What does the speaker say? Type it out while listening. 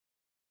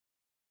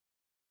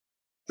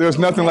There's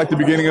nothing like the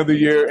beginning of the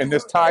year, and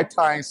this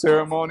tie-tying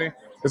ceremony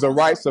is a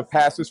rites of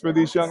passage for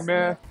these young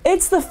men.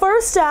 It's the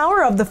first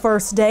hour of the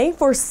first day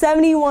for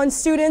 71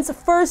 students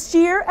first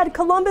year at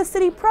Columbus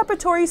City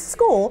Preparatory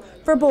School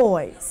for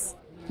boys.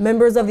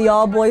 Members of the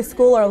all-boys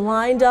school are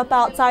lined up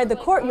outside the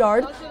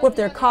courtyard with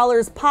their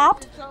collars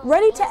popped,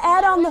 ready to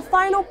add on the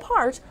final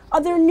part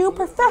of their new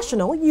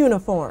professional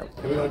uniform.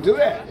 We're going to do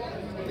that.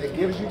 It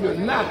gives you your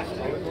knot.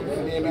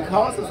 And then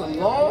because it's a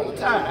long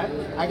tie,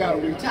 I got to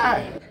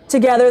retire.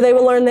 Together they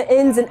will learn the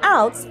ins and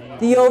outs,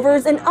 the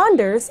overs and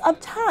unders of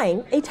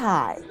tying a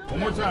tie.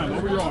 One more time,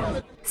 over your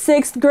arm.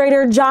 Sixth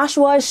grader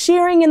Joshua is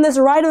sharing in this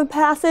rite of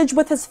passage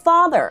with his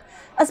father,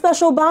 a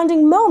special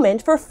bonding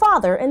moment for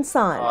father and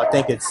son. I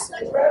think it's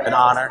an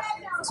honor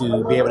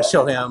to be able to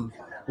show him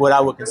what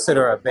I would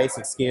consider a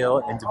basic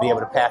skill and to be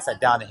able to pass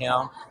that down to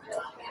him.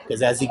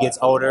 Because as he gets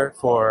older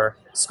for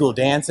school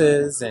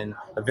dances and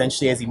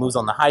eventually as he moves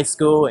on to high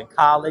school and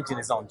college and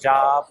his own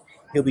job,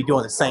 he'll be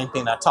doing the same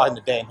thing that I taught him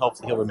today, and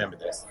hopefully he'll remember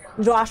this.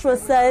 Joshua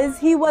says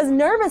he was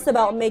nervous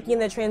about making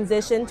the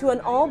transition to an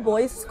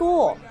all-boys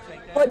school,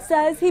 but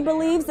says he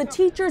believes the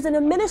teachers and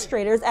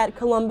administrators at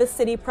Columbus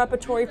City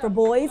Preparatory for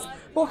Boys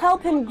will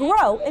help him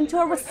grow into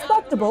a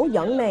respectable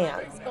young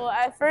man. So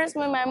at first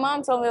when my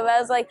mom told me about it,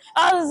 I was like,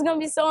 oh, this is going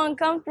to be so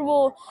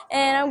uncomfortable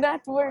and I'm going to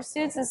have to wear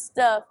suits and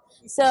stuff.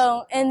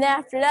 So, and then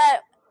after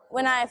that,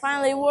 when I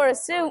finally wore a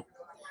suit,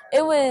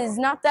 it was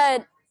not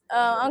that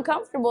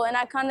uncomfortable, and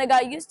I kind of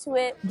got used to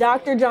it.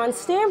 Dr. John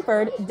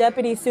Stanford,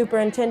 Deputy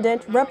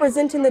Superintendent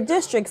representing the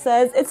district,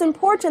 says it's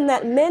important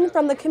that men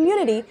from the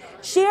community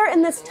share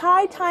in this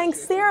tie-tying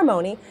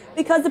ceremony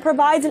because it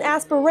provides an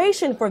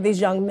aspiration for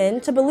these young men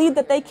to believe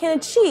that they can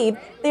achieve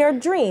their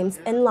dreams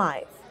in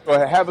life. So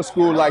to have a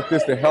school like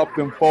this to help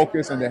them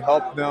focus and to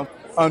help them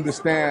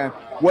understand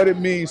what it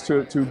means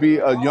to be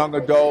a young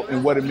adult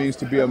and what it means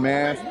to be a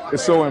man,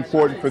 it's so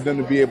important for them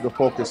to be able to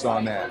focus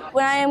on that.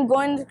 When I am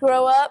going to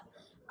grow up,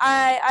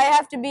 I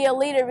have to be a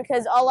leader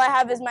because all I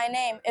have is my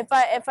name. If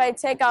I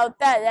take out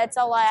that, that's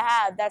all I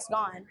have. That's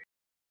gone.